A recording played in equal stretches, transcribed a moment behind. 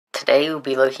Today we'll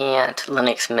be looking at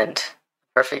Linux Mint,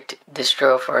 perfect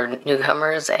distro for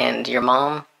newcomers and your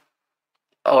mom,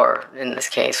 or in this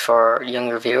case for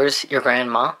younger viewers, your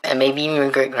grandma, and maybe even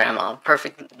your great-grandma.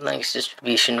 Perfect Linux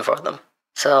distribution for them.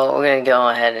 So we're going to go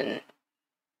ahead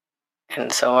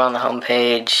and so we're on the home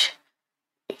page.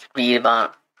 You can read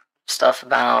about stuff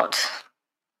about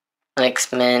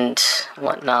Linux Mint,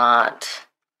 whatnot,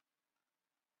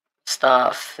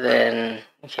 stuff, then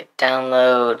you hit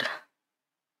download.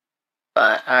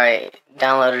 But alright,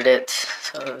 downloaded it,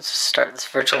 so let's start this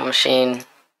virtual machine.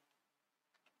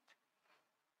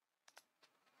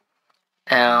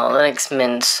 Now, Linux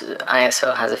Mint's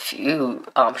ISO has a few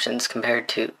options compared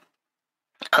to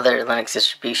other Linux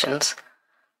distributions.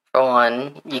 For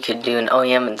one, you could do an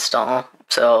OEM install,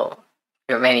 so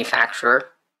your manufacturer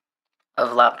of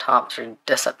laptops or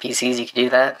desktop PCs, you could do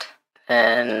that.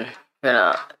 And I'm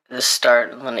gonna just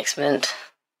start Linux Mint.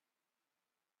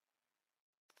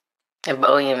 If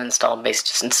OEM install basically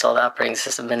just install the operating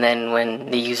system, and then when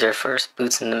the user first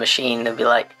boots in the machine, they'll be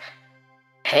like,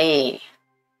 hey,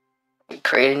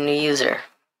 create a new user.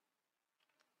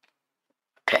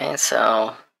 Okay,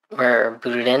 so we're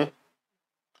booted in.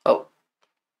 Oh.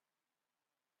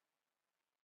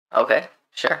 Okay,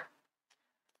 sure.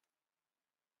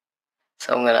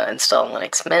 So I'm gonna install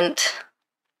Linux Mint.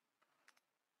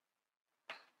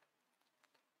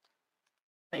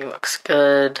 It looks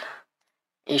good.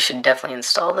 You should definitely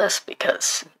install this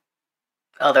because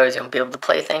otherwise you won't be able to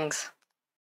play things.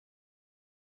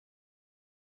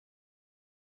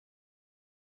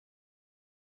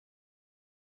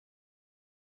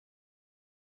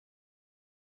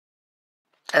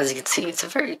 As you can see, it's a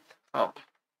very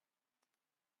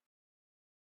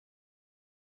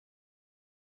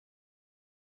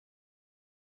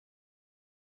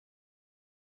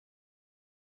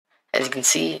As you can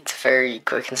see, it's a very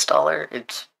quick installer.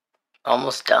 It's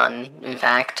almost done, in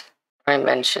fact. I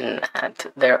mentioned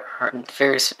that there are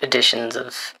various editions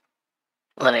of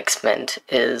Linux Mint.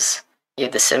 You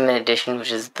have the Cinnamon edition,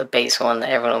 which is the base one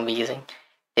that everyone will be using.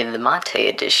 You have the Mate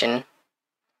edition,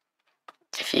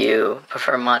 if you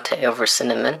prefer Mate over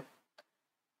Cinnamon.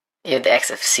 You have the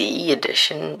XFCE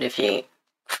edition, if you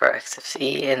prefer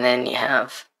XFCE, and then you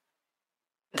have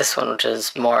this one, which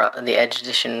is more the Edge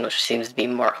edition, which seems to be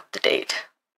more up to date.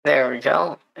 There we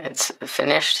go. It's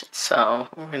finished, so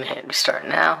we're going to hit restart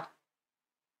now.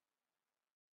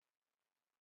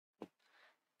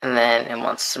 And then it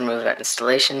wants to remove that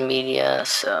installation media,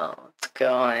 so let's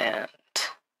go and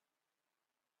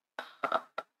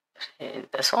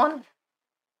this one?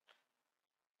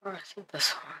 Or is it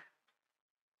this one?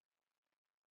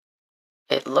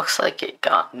 It looks like it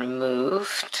got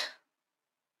removed.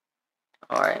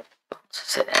 Alright, let's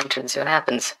just hit enter and see what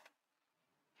happens.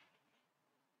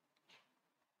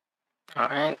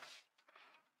 Alright.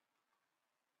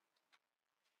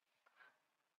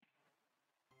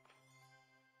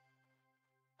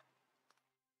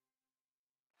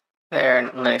 There,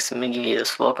 Linux, let me give you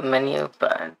this welcome menu,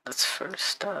 but let's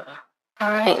first,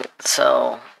 Alright,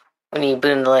 so when you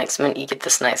boot into Linux Mint, you get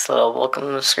this nice little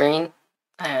welcome screen,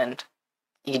 and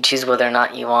you can choose whether or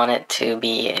not you want it to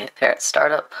be there at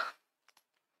startup.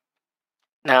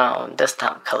 Now,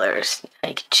 desktop colors,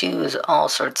 you can choose all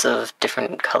sorts of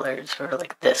different colors for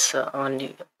like this. So I want to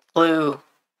do blue.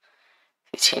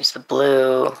 You change the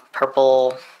blue,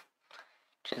 purple.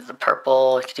 Choose the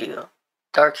purple. You can do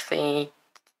dark theme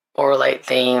or light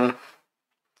theme.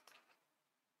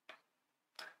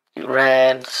 Do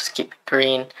red. Let's just keep it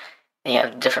green. And you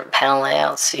have different panel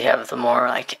layouts. So you have the more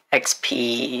like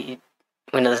XP,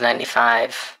 Windows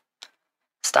 95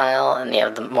 style, and you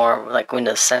have the more like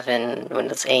Windows 7,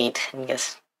 Windows 8, and I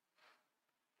guess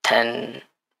 10,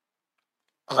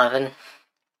 11.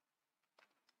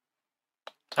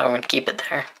 So I'm going to keep it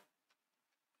there.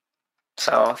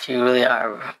 So if you really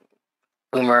are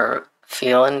boomer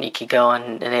feeling, you could go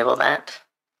and enable that.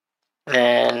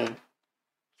 Then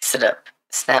set up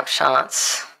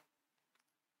snapshots,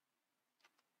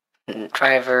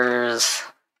 drivers,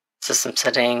 system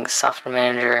settings, software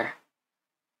manager,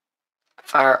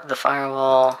 the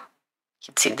firewall. You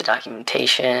can see the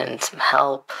documentation, some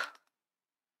help,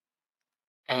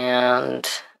 and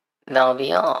that'll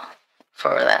be all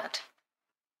for that.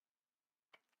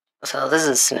 So this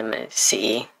is Cinnamon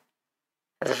CE.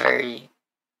 It's a very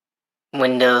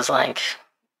Windows-like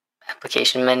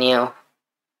application menu,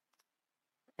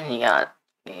 and you got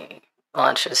the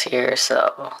launchers here.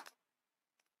 So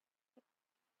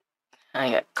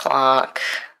I got clock,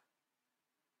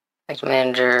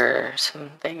 manager, some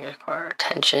things require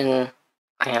attention.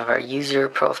 I have our user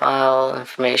profile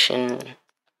information,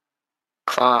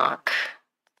 clock,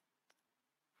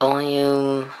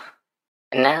 volume,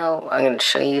 And now I'm going to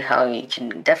show you how you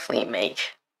can definitely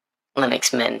make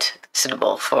Linux Mint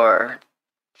suitable for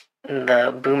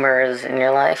the boomers in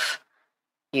your life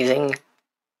using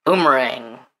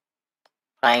Boomerang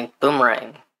by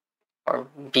Boomerang, or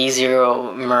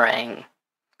B0 Meringue,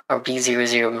 or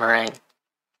B00 Meringue.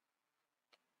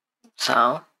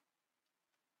 So,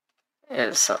 you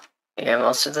have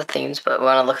most of the themes, but we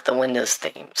want to look at the Windows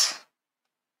themes.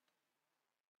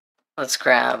 Let's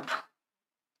grab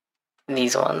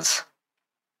these ones.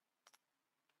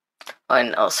 Oh,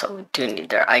 and also we do need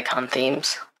their icon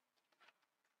themes.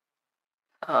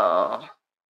 Oh,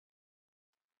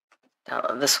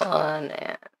 download this one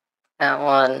and that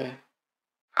one.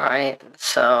 Alright,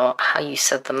 so how you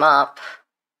set them up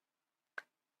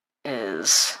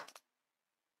is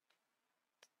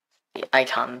the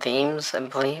icon themes, I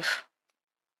believe.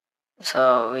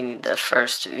 So we need to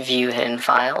first view hidden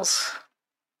files,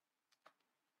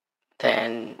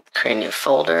 then create a new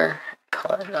folder,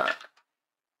 call it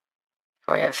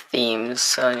we have themes,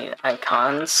 so I need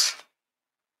icons.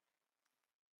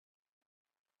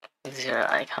 These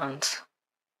are icons.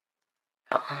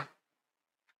 Come on.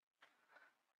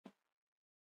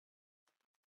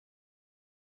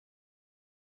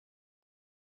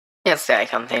 Yeah, it's the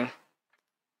icon theme.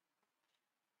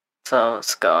 So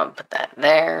let's go and put that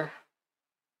there.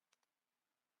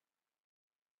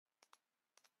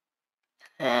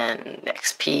 And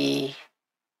XP.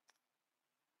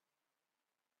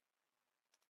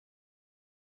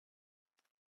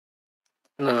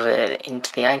 Move it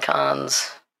into the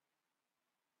icons.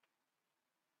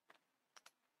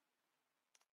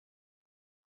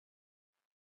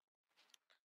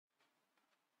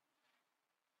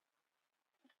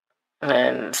 And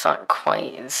then it's not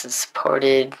quite, this is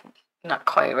supported, not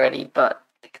quite ready, but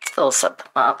you can still set them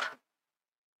up.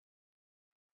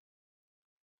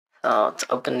 So let's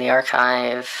open the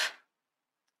archive.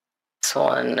 This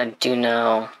one I do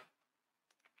know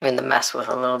I'm going to mess with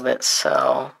a little bit,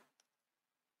 so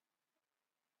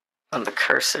on the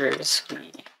cursors,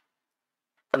 we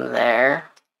put them there.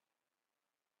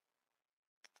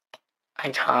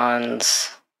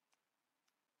 Icons,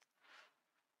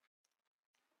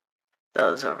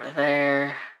 those over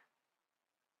there.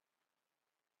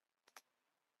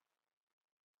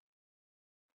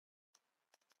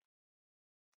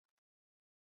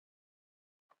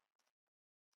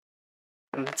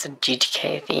 And that's a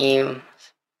GTK theme.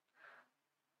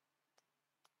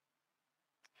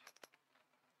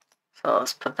 So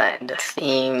let's put that into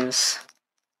themes.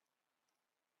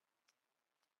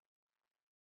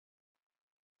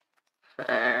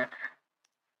 There.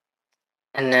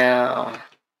 And now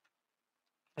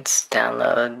let's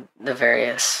download the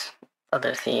various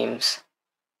other themes.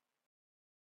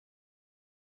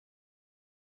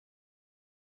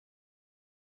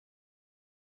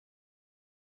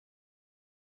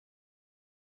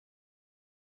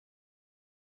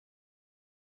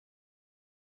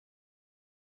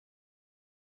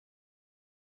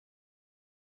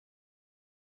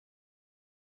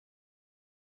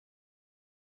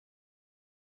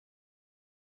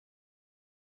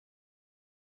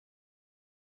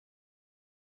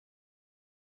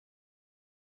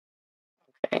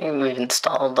 Okay, we've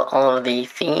installed all of the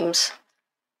themes.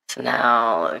 So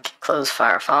now we can close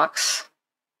Firefox.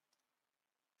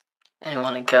 And we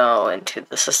want to go into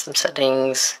the system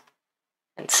settings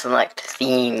and select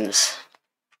themes.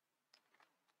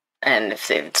 And if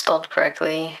they've installed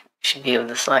correctly, you should be able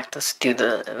to select, let's do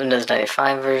the Windows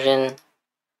 95 version.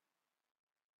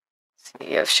 So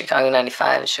you have Chicago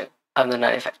 95, Chicago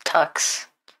 95 Tux.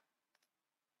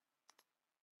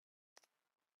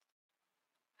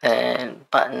 And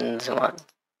buttons, we want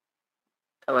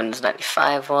the Windows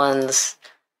 95 ones.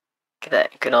 Get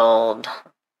that good old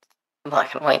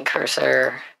black and white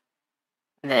cursor.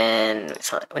 Then we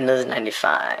select Windows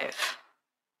 95.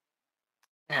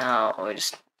 Now we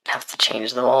just have to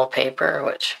change the wallpaper,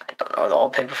 which I don't know what the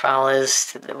wallpaper file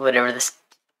is, to whatever this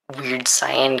weird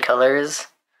cyan color is.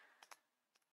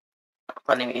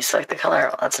 Letting me select the color,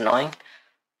 well, that's annoying.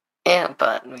 Yeah,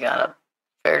 but we got a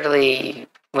fairly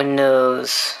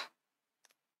Windows,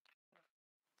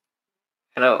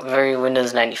 very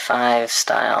Windows 95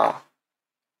 style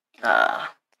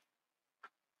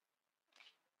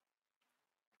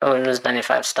Windows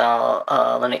 95 style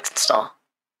Linux install,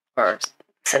 or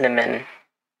Cinnamon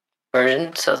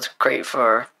version, so it's great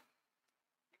for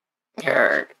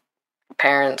your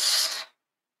parents.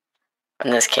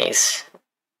 In this case,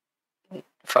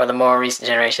 for the more recent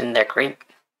generation, they're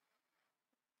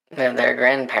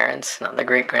grandparents, not the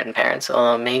great-grandparents,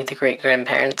 although maybe the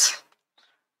great-grandparents.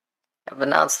 But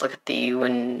now let's look at the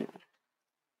we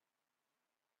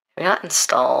not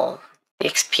install The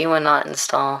XP will not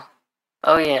install.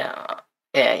 Oh yeah,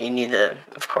 yeah. You need to,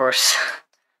 of course.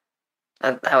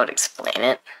 that would explain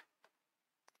it.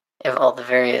 You have all the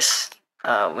various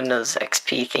Windows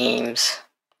XP themes.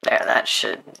 There, that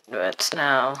should do it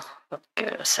now. Give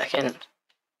it a second.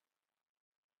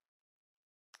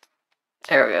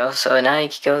 There we go. So now you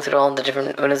can go through all the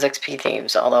different Windows XP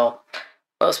themes, although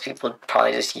most people would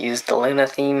probably just use the Luna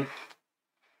theme.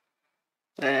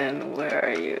 Then where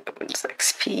are you? Windows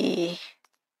XP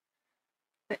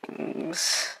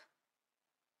things.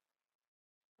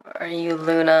 Where are you,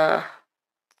 Luna?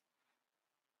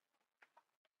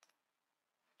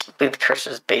 I believe the cursor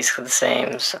is basically the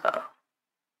same, so.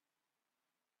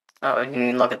 Oh, you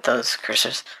can look at those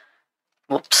cursors.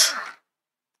 Whoops.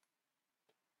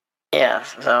 Yeah,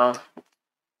 so.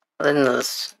 Other than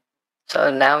this. So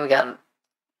now we got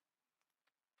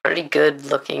pretty good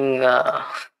looking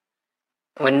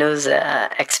Windows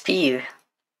XP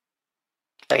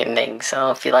looking thing.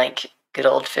 So if you like good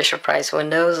old Fisher-Price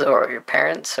Windows, or your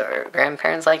parents or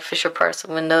grandparents like Fisher-Price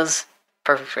Windows,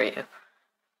 perfect for you.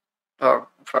 Or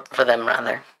for them,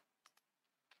 rather.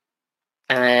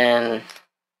 And then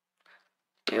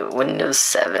do Windows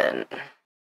 7.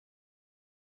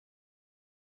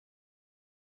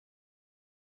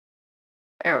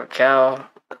 There we go.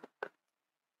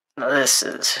 Now this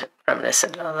is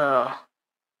reminiscent, although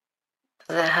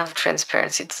does it have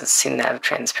transparency? It doesn't seem to have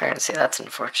transparency. That's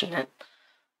unfortunate.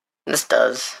 This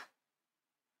does.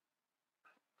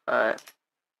 But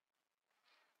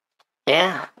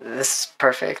yeah, this is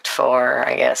perfect for,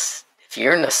 I guess, if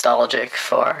you're nostalgic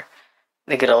for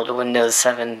the good old Windows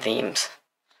 7 themes.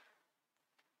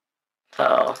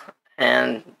 So,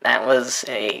 and that was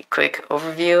a quick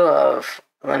overview of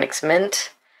Linux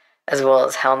Mint, as well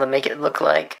as how to make it look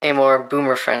like a more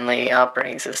boomer-friendly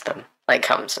operating system. Like,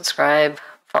 comment, subscribe,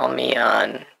 follow me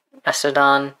on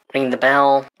Mastodon, ring the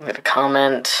bell, leave a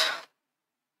comment,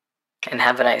 and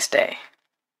have a nice day.